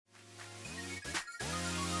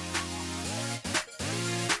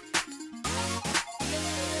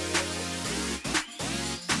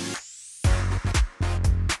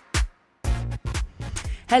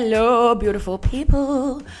Hello, beautiful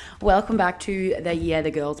people. Welcome back to the Yeah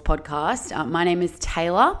the Girls podcast. My name is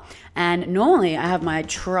Taylor, and normally I have my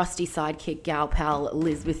trusty sidekick gal pal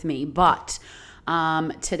Liz with me, but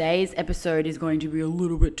today's episode is going to be a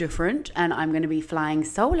little bit different, and I'm going to be flying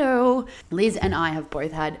solo. Liz and I have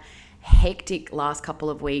both had hectic last couple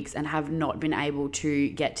of weeks and have not been able to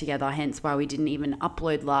get together, hence why we didn't even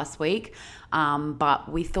upload last week. But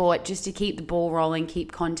we thought just to keep the ball rolling,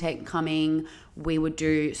 keep content coming, we would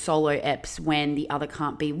do solo eps when the other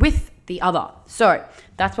can't be with the other. So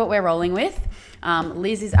that's what we're rolling with.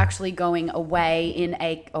 Liz is actually going away in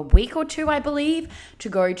a week or two, I believe, to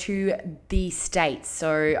go to the States.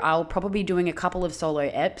 So I'll probably be doing a couple of solo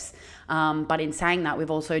eps. But in saying that, we've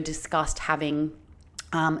also discussed having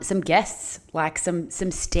some guests, like some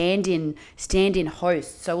stand-in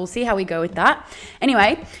hosts. So we'll see how we go with that.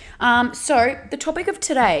 Anyway, so the topic of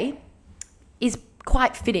today is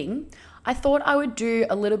quite fitting. I thought I would do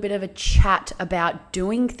a little bit of a chat about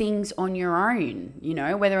doing things on your own,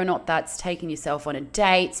 whether or not that's taking yourself on a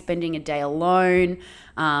date, spending a day alone,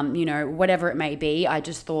 whatever it may be. I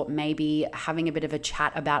just thought maybe having a bit of a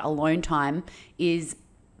chat about alone time is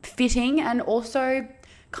fitting and also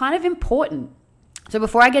kind of important. So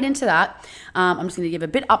before I get into that, I'm just going to give a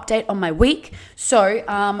bit update on my week. So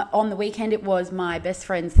on the weekend, it was my best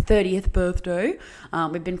friend's 30th birthday.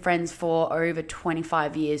 We've been friends for over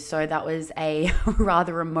 25 years. So that was a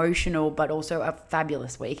rather emotional, but also a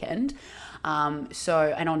fabulous weekend. And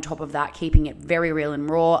on top of that, keeping it very real and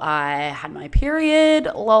raw, I had my period.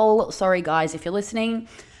 Lol. Sorry, guys, if you're listening.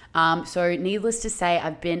 So needless to say,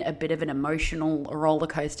 I've been a bit of an emotional roller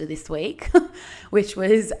coaster this week, which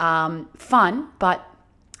was fun, but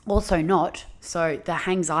also not. So the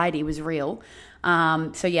anxiety was real.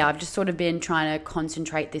 I've just sort of been trying to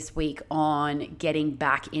concentrate this week on getting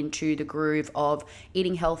back into the groove of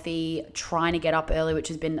eating healthy, trying to get up early, which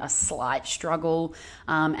has been a slight struggle,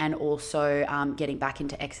 and also getting back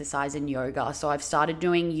into exercise and yoga. So I've started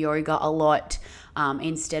doing yoga a lot.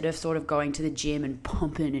 Instead of sort of going to the gym and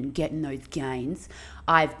pumping and getting those gains,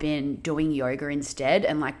 I've been doing yoga instead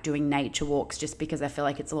and like doing nature walks just because I feel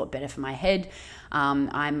like it's a lot better for my head.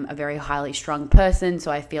 I'm a very highly strung person,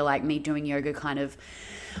 so I feel like me doing yoga kind of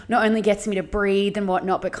not only gets me to breathe and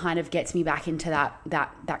whatnot, but kind of gets me back into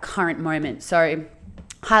that current moment. So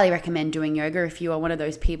highly recommend doing yoga if you are one of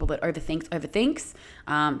those people that overthinks.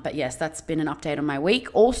 But yes, that's been an update on my week.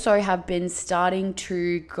 Also have been starting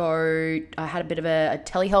to go, I had a bit of a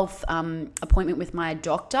telehealth appointment with my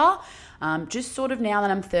doctor. Just sort of now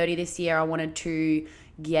that I'm 30 this year, I wanted to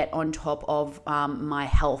get on top of my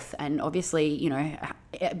health. And obviously,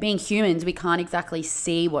 being humans, we can't exactly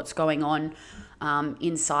see what's going on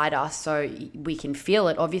inside us, so we can feel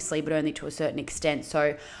it obviously, but only to a certain extent.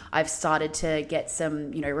 So I've started to get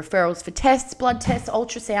some referrals for tests, blood tests,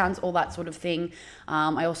 ultrasounds, all that sort of thing.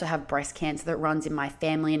 I also have breast cancer that runs in my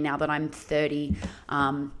family, and now that I'm 30,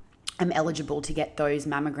 I'm eligible to get those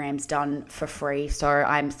mammograms done for free, so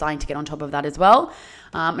I'm starting to get on top of that as well.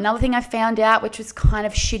 Another thing I found out, which was kind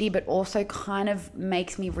of shitty but also kind of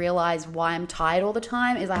makes me realize why I'm tired all the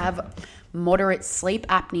time, is I have moderate sleep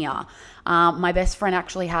apnea. My best friend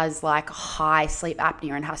actually has like high sleep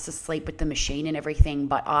apnea and has to sleep with the machine and everything,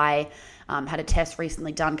 but I had a test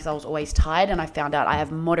recently done because I was always tired, and I found out I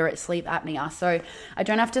have moderate sleep apnea. So I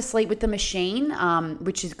don't have to sleep with the machine,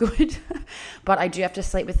 which is good, but I do have to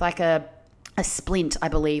sleep with like a splint, I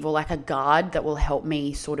believe, or like a guard that will help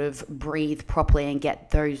me sort of breathe properly and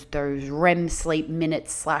get those REM sleep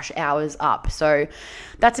minutes/hours up. So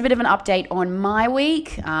that's a bit of an update on my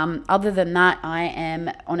week. Other than that, I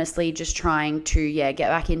am honestly just trying to get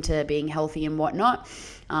back into being healthy and whatnot.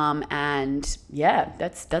 That's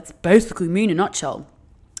basically me in a nutshell.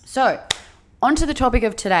 So on to the topic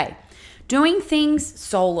of today, doing things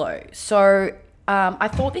solo. So I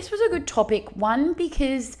thought this was a good topic, one,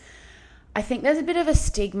 because I think there's a bit of a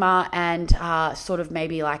stigma and sort of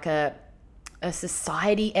maybe like a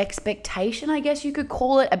society expectation, I guess you could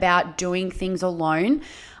call it, about doing things alone.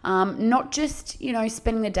 Not just,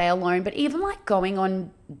 spending the day alone, but even like going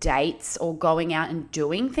on dates or going out and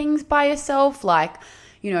doing things by yourself. Like,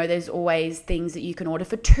 there's always things that you can order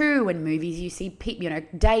for two, and movies you see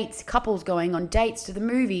dates, couples going on dates to the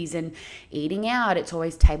movies and eating out. It's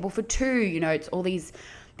always table for two, it's all these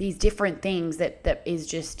different things that is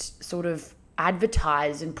just sort of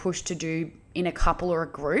advertised and pushed to do in a couple or a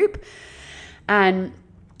group. And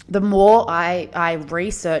the more I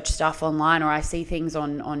research stuff online, or I see things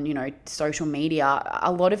on social media,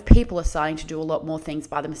 a lot of people are starting to do a lot more things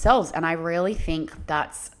by themselves. And I really think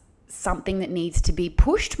that's something that needs to be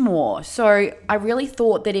pushed more. So I really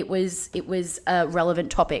thought that it was a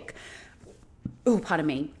relevant topic. oh, pardon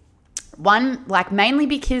me. One, like mainly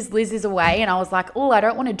because Liz is away and I was like, oh, I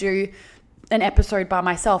don't want to do an episode by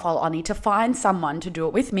myself. I'll need to find someone to do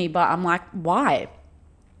it with me. But I'm like, why?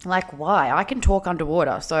 Like, why? I can talk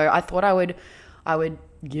underwater. So I thought I would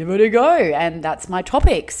give it a go. And that's my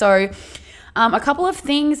topic. So a couple of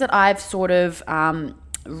things that I've sort of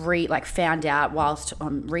found out whilst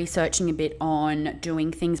researching a bit on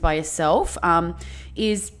doing things by yourself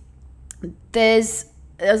is there's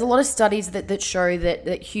a lot of studies that show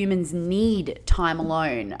that humans need time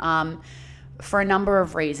alone for a number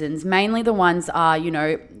of reasons. Mainly the ones are,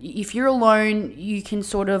 if you're alone, you can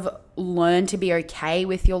sort of learn to be okay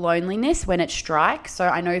with your loneliness when it strikes. So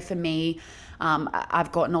I know for me,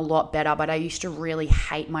 I've gotten a lot better, but I used to really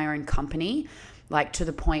hate my own company, like to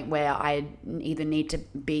the point where I either need to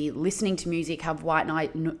be listening to music, have white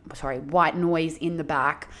noise in the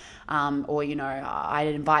back, or I'd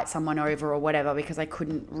invite someone over or whatever because I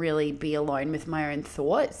couldn't really be alone with my own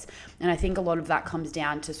thoughts. And I think a lot of that comes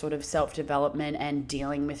down to sort of self-development and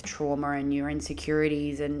dealing with trauma and your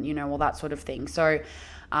insecurities and all that sort of thing. So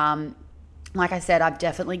like I said, I've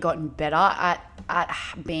definitely gotten better at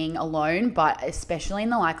being alone, but especially in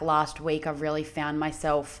the last week, I've really found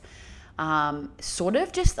myself sort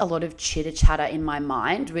of just a lot of chitter chatter in my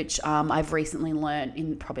mind, which I've recently learned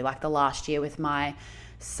in probably the last year with my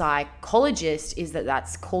psychologist, is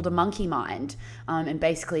that's called a monkey mind. And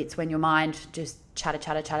basically it's when your mind just chatter,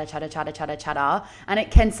 and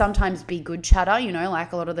it can sometimes be good chatter,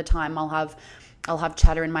 like a lot of the time I'll have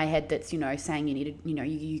chatter in my head that's, saying you need to,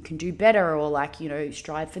 you can do better, or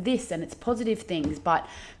strive for this, and it's positive things. But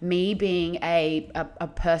me being a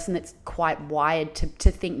person that's quite wired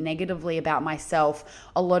to think negatively about myself,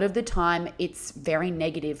 a lot of the time it's very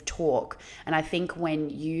negative talk. And I think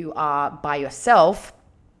when you are by yourself,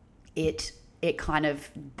 the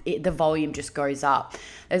volume just goes up.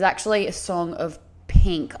 There's actually a song of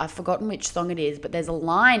Pink, I've forgotten which song it is, but there's a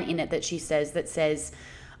line in it that she says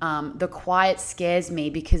the quiet scares me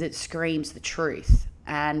because it screams the truth.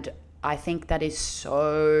 And I think that is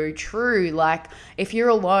so true. Like, if you're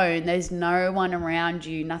alone, there's no one around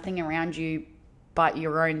you, nothing around you but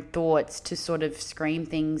your own thoughts to sort of scream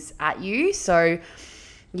things at you. So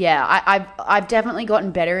yeah, I've definitely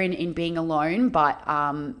gotten better in being alone, but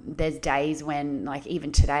there's days when, like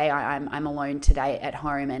even today, I'm alone today at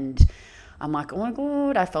home, and I'm like, oh my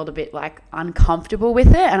God, I felt a bit uncomfortable with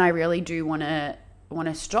it, and I really do want to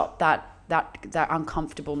stop that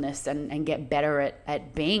uncomfortableness and get better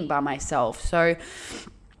at being by myself. So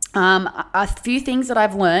a few things that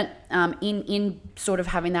I've learnt in sort of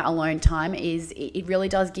having that alone time is it really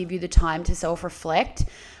does give you the time to self-reflect.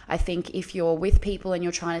 I think if you're with people and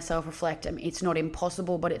you're trying to self-reflect, it's not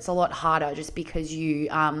impossible, but it's a lot harder just because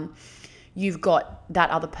you've got that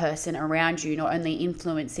other person around you, not only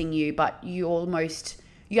influencing you, but you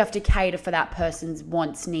have to cater for that person's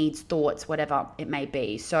wants, needs, thoughts, whatever it may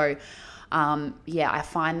be. So I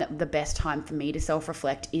find that the best time for me to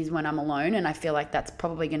self-reflect is when I'm alone, and I feel like that's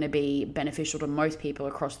probably going to be beneficial to most people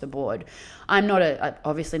across the board. I'm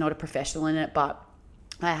obviously not a professional in it, but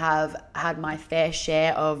I have had my fair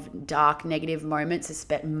share of dark, negative moments,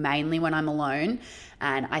 mainly when I'm alone.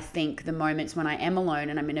 And I think the moments when I am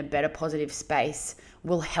alone and I'm in a better positive space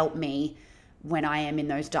will help me when I am in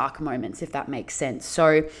those dark moments, if that makes sense.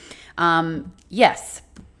 So, yes.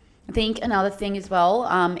 I think another thing as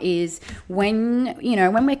well is when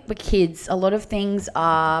we're kids, a lot of things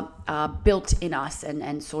are built in us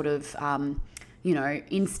and sort of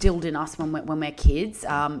instilled in us when we're kids.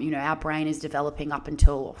 Our brain is developing up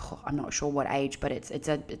until I'm not sure what age, but it's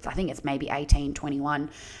I think it's maybe 18, 21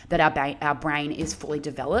 that our brain is fully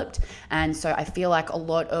developed. And so I feel like a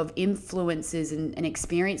lot of influences and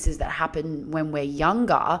experiences that happen when we're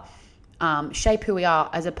younger shape who we are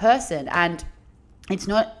as a person. And it's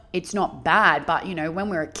not bad, but when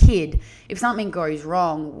we're a kid, if something goes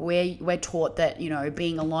wrong, we're taught that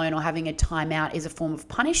being alone or having a timeout is a form of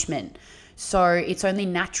punishment. So it's only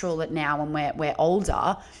natural that now when we're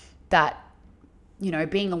older that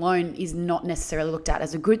being alone is not necessarily looked at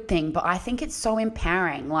as a good thing, but I think it's so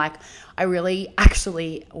empowering. Like, I really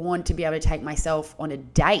actually want to be able to take myself on a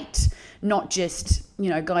date, not just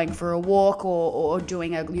going for a walk or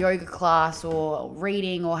doing a yoga class or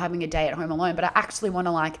reading or having a day at home alone, but I actually want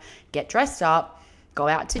to get dressed up, go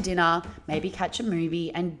out to dinner, maybe catch a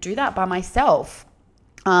movie, and do that by myself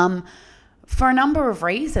for a number of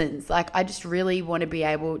reasons. I just really want to be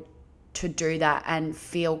able to do that and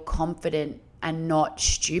feel confident and not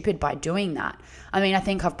stupid by doing that. I mean, I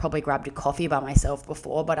think I've probably grabbed a coffee by myself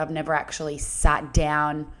before, but I've never actually sat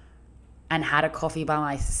down and had a coffee by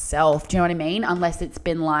myself. Do you know what I mean? Unless it's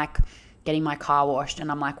been getting my car washed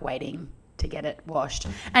and I'm waiting to get it washed.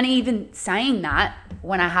 And even saying that,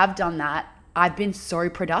 when I have done that, I've been so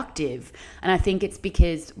productive. And I think it's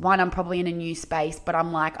because, one, I'm probably in a new space, but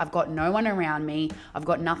I'm like, I've got no one around me. I've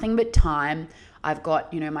got nothing but time. I've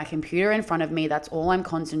got, my computer in front of me. That's all I'm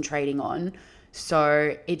concentrating on.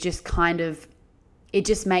 So it just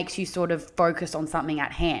makes you sort of focus on something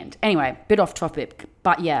at hand. Anyway, bit off topic,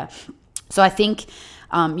 but yeah. So I think,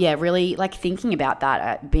 really like thinking about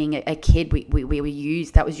that, being a kid,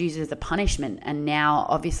 that was used as a punishment. And now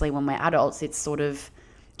obviously when we're adults, it sort of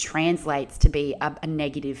translates to be a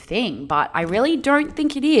negative thing, but I really don't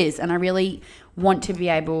think it is. And I really want to be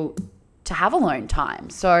able to have alone time.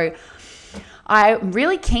 So I'm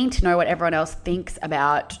really keen to know what everyone else thinks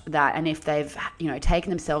about that, and if they've, taken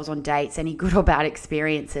themselves on dates, any good or bad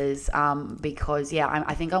experiences, because,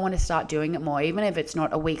 I think I want to start doing it more, even if it's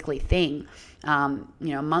not a weekly thing, a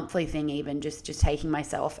monthly thing even, just taking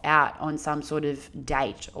myself out on some sort of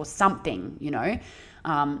date or something,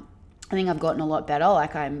 I think I've gotten a lot better.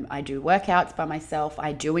 Like I do workouts by myself.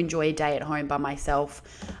 I do enjoy a day at home by myself.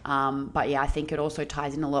 But I think it also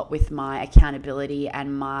ties in a lot with my accountability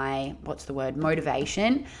and my,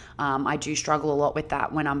 motivation. I do struggle a lot with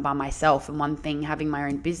that when I'm by myself. And one thing, having my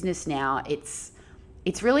own business now, it's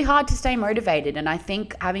really hard to stay motivated. And I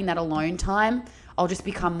think having that alone time, I'll just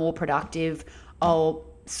become more productive. I'll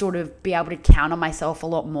sort of be able to count on myself a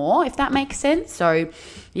lot more, if that makes sense. So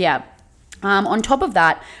on top of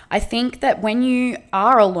that, I think that when you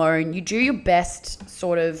are alone, you do your best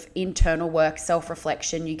sort of internal work,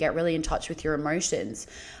 self-reflection. You get really in touch with your emotions.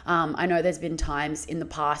 I know there's been times in the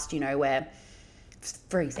past, where,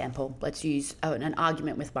 for example, let's use an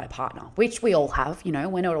argument with my partner, which we all have.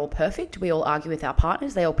 We're not all perfect. We all argue with our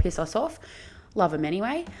partners. They all piss us off. Love them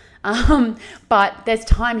anyway. But there's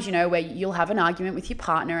times, where you'll have an argument with your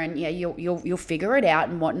partner and you'll figure it out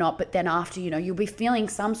and whatnot. But then after, you'll be feeling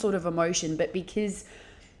some sort of emotion, but because,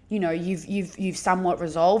 you've somewhat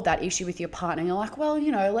resolved that issue with your partner, you're like, well,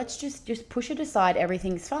 let's just push it aside.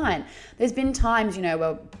 Everything's fine. There's been times,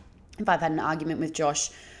 where if I've had an argument with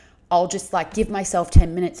Josh, I'll just give myself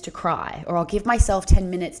 10 minutes to cry, or I'll give myself 10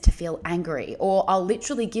 minutes to feel angry, or I'll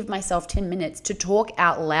literally give myself 10 minutes to talk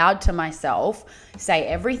out loud to myself, say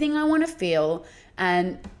everything I want to feel,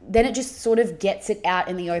 and then it just sort of gets it out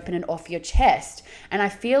in the open and off your chest. And I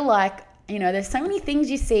feel like, there's so many things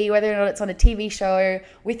you see, whether or not it's on a TV show,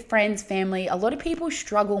 with friends, family, a lot of people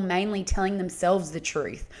struggle mainly telling themselves the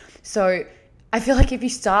truth. So I feel like if you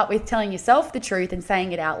start with telling yourself the truth and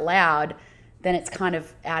saying it out loud, then it's kind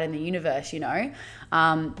of out in the universe,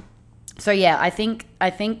 I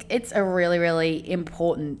think it's a really, really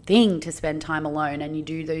important thing to spend time alone, and you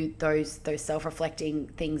do those self-reflecting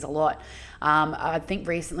things a lot. I think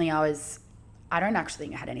recently I don't actually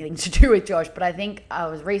think it had anything to do with Josh, but I think I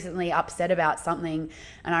was recently upset about something,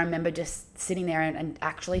 and I remember just sitting there and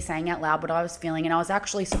actually saying out loud what I was feeling, and I was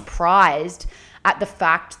actually surprised at the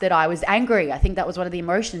fact that I was angry. I think that was one of the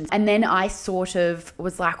emotions. And then I sort of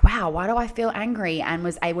was like, wow, why do I feel angry? And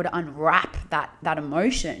was able to unwrap that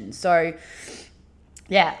emotion. So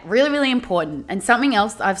really, really important. And something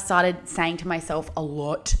else I've started saying to myself a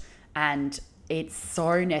lot, and it's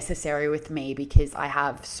so necessary with me because I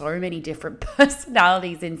have so many different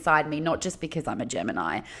personalities inside me, not just because I'm a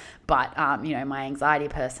Gemini, but, my anxiety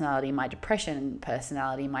personality, my depression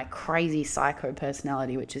personality, my crazy psycho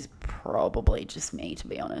personality, which is probably just me, to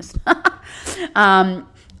be honest.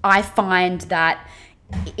 I find that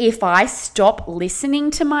if I stop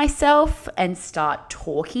listening to myself and start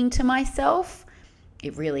talking to myself,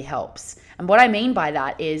 it really helps. And what I mean by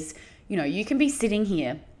that is, you can be sitting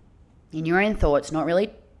here in your own thoughts, not really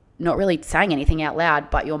saying anything out loud,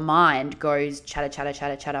 but your mind goes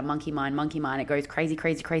chatter, monkey mind. It goes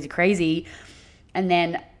crazy. And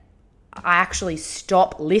then I actually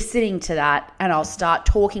stop listening to that and I'll start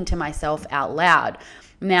talking to myself out loud.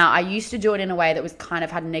 Now, I used to do it in a way that was kind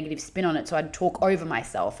of had a negative spin on it. So I'd talk over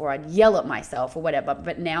myself or I'd yell at myself or whatever.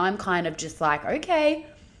 But now I'm kind of just like, okay,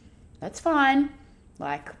 that's fine.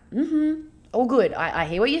 All good. I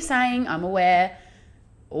hear what you're saying. I'm aware.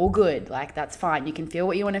 All good. That's fine. You can feel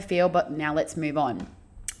what you want to feel, but now let's move on.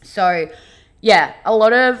 So a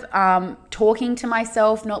lot of talking to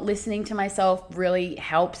myself, not listening to myself really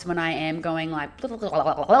helps when I am going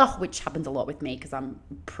which happens a lot with me because I'm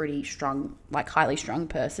pretty strong, highly strung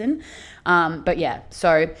person.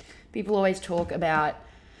 So people always talk about,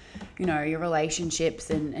 your relationships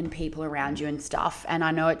and people around you and stuff. And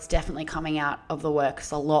I know it's definitely coming out of the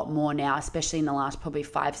works a lot more now, especially in the last probably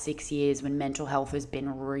 5-6 years when mental health has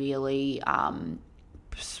been really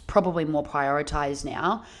probably more prioritized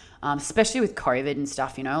now, especially with COVID and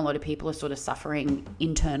stuff. A lot of people are sort of suffering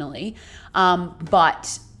internally.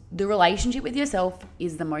 But the relationship with yourself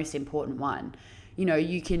is the most important one. You know,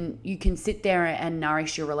 you can sit there and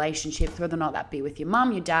nourish your relationships, whether or not that be with your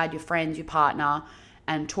mum, your dad, your friends, your partner,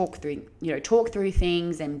 and talk through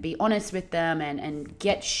things and be honest with them and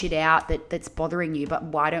get shit out that's bothering you. But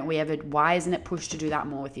why isn't it pushed to do that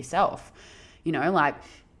more with yourself? You know, like,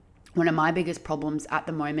 one of my biggest problems at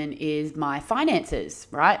the moment is my finances,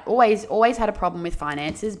 right? Always had a problem with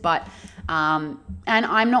finances, but and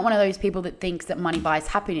I'm not one of those people that thinks that money buys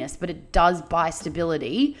happiness, but it does buy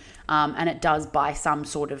stability, and it does buy some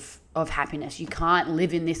sort of happiness. You can't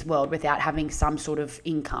live in this world without having some sort of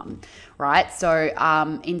income, right? So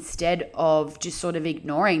instead of just sort of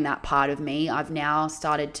ignoring that part of me, I've now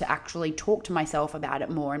started to actually talk to myself about it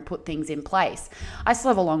more and put things in place. I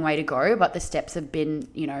still have a long way to go, but the steps have been,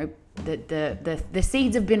 you know, the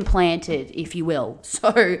seeds have been planted, if you will.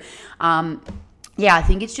 So yeah, I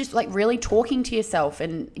think it's just like really talking to yourself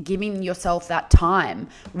and giving yourself that time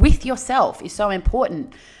with yourself is so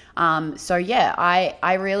important. So yeah,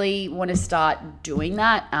 I really want to start doing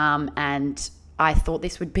that. And I thought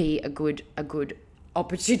this would be a good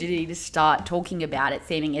opportunity to start talking about it,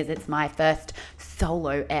 seeming as it's my first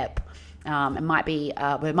solo ep. There might be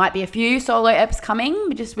a few solo eps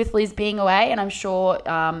coming, just with Liz being away, and I'm sure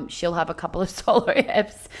she'll have a couple of solo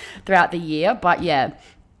eps throughout the year. But yeah,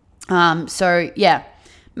 so yeah,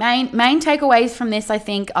 main takeaways from this, I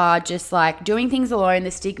think, are just like doing things alone.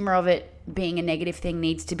 The stigma of it being a negative thing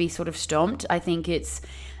needs to be sort of stomped. I think it's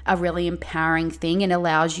a really empowering thing and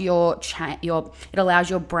allows it allows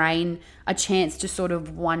your brain a chance to sort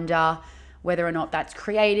of wonder whether or not that's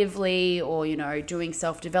creatively or, you know, doing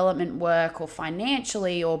self-development work or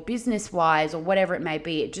financially or business-wise or whatever it may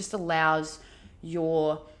be. It just allows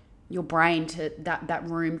your brain to that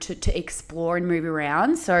room to explore and move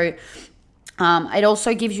around. So it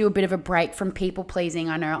also gives you a bit of a break from people pleasing.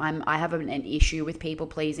 I know I have an issue with people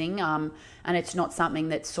pleasing, and it's not something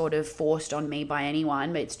that's sort of forced on me by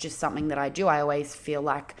anyone, but it's just something that I do. I always feel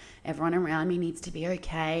like everyone around me needs to be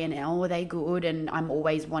okay, and are they good? And I'm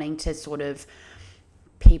always wanting to sort of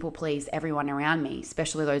people please everyone around me,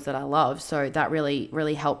 especially those that I love. So that really,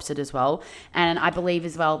 really helps it as well. And I believe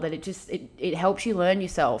as well that it helps you learn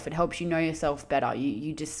yourself. It helps you know yourself better.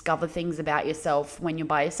 You discover things about yourself when you're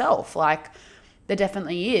by yourself. Like, there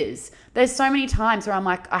definitely is. There's so many times where I'm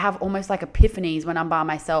like, I have almost like epiphanies when I'm by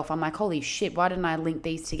myself. I'm like, holy shit, why didn't I link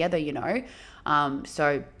these together, you know?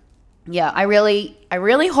 So yeah, I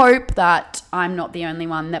really hope that I'm not the only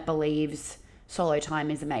one that believes solo time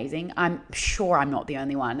is amazing. I'm sure I'm not the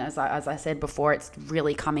only one. As I said before, it's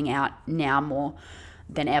really coming out now more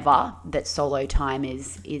than ever that solo time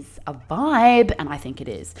is a vibe, and I think it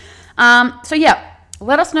is. So yeah,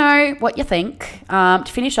 let us know what you think. To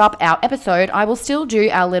finish up our episode, I will still do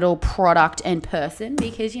our little product and person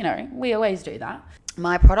because, you know, we always do that.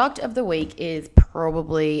 My product of the week is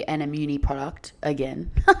probably an Immuni product again.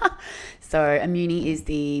 So Immuni is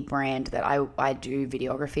the brand that I do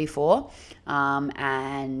videography for,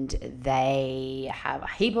 and they have a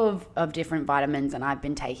heap of different vitamins, and I've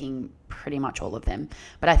been taking pretty much all of them.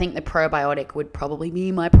 But I think the probiotic would probably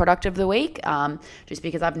be my product of the week, just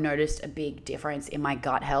because I've noticed a big difference in my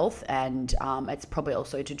gut health, and it's probably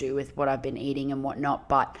also to do with what I've been eating and whatnot.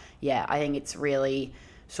 But yeah, I think it's really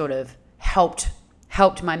sort of helped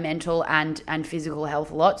my mental and physical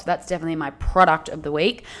health a lot. So that's definitely my product of the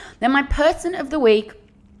week. Then my person of the week,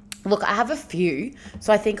 look, I have a few,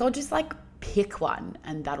 so I think I'll just like pick one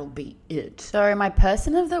and that'll be it. So my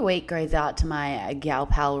person of the week goes out to my gal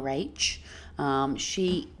pal Rach.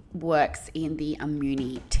 She works in the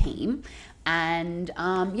Immuni team, and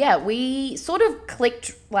yeah, we sort of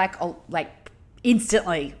clicked like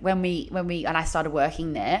instantly when I started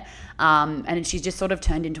working there, and she's just sort of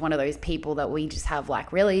turned into one of those people that we just have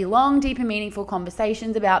like really long, deep and meaningful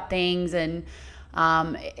conversations about things. And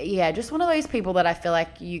yeah, just one of those people that I feel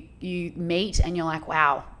like you meet and you're like,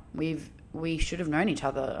 wow, we should have known each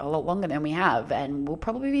other a lot longer than we have, and we'll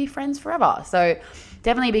probably be friends forever. So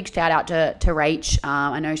definitely a big shout out to Rach.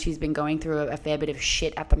 I know she's been going through a fair bit of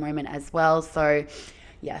shit at the moment as well. So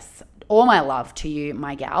yes, all my love to you,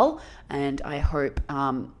 my gal, and I hope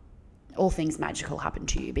all things magical happen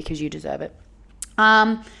to you because you deserve it.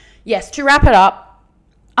 Yes, to wrap it up,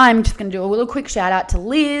 I'm just going to do a little quick shout out to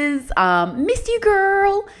Liz. Missed you,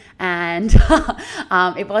 girl. And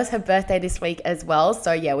it was her birthday this week as well.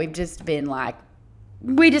 So yeah, we've just been like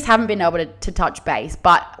we just haven't been able to touch base,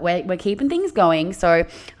 but we're keeping things going. So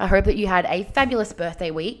I hope that you had a fabulous birthday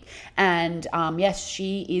week. And yes,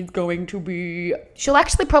 she is going to be,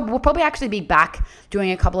 we'll probably actually be back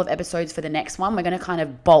doing a couple of episodes for the next one. We're going to kind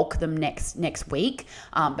of bulk them next week.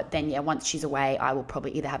 But then, yeah, once she's away, I will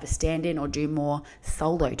probably either have a stand-in or do more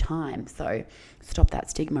solo time. So stop that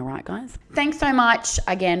stigma, right, guys? Thanks so much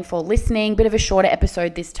again for listening. Bit of a shorter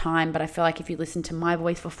episode this time, but I feel like if you listen to my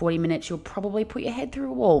voice for 40 minutes, you'll probably put your head through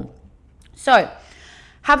a wall. So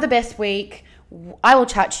have the best week. I will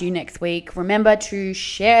chat to you next week. Remember to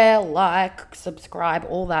share, like, subscribe,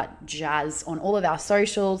 all that jazz on all of our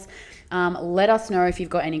socials. Let us know if you've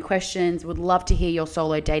got any questions. Would love to hear your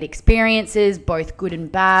solo date experiences, both good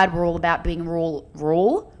and bad. We're all about being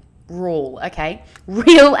real, okay?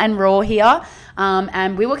 Real and raw here.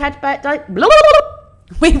 And we will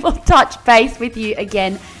we will touch base with you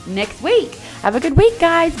again next week. Have a good week,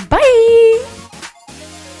 guys. Bye.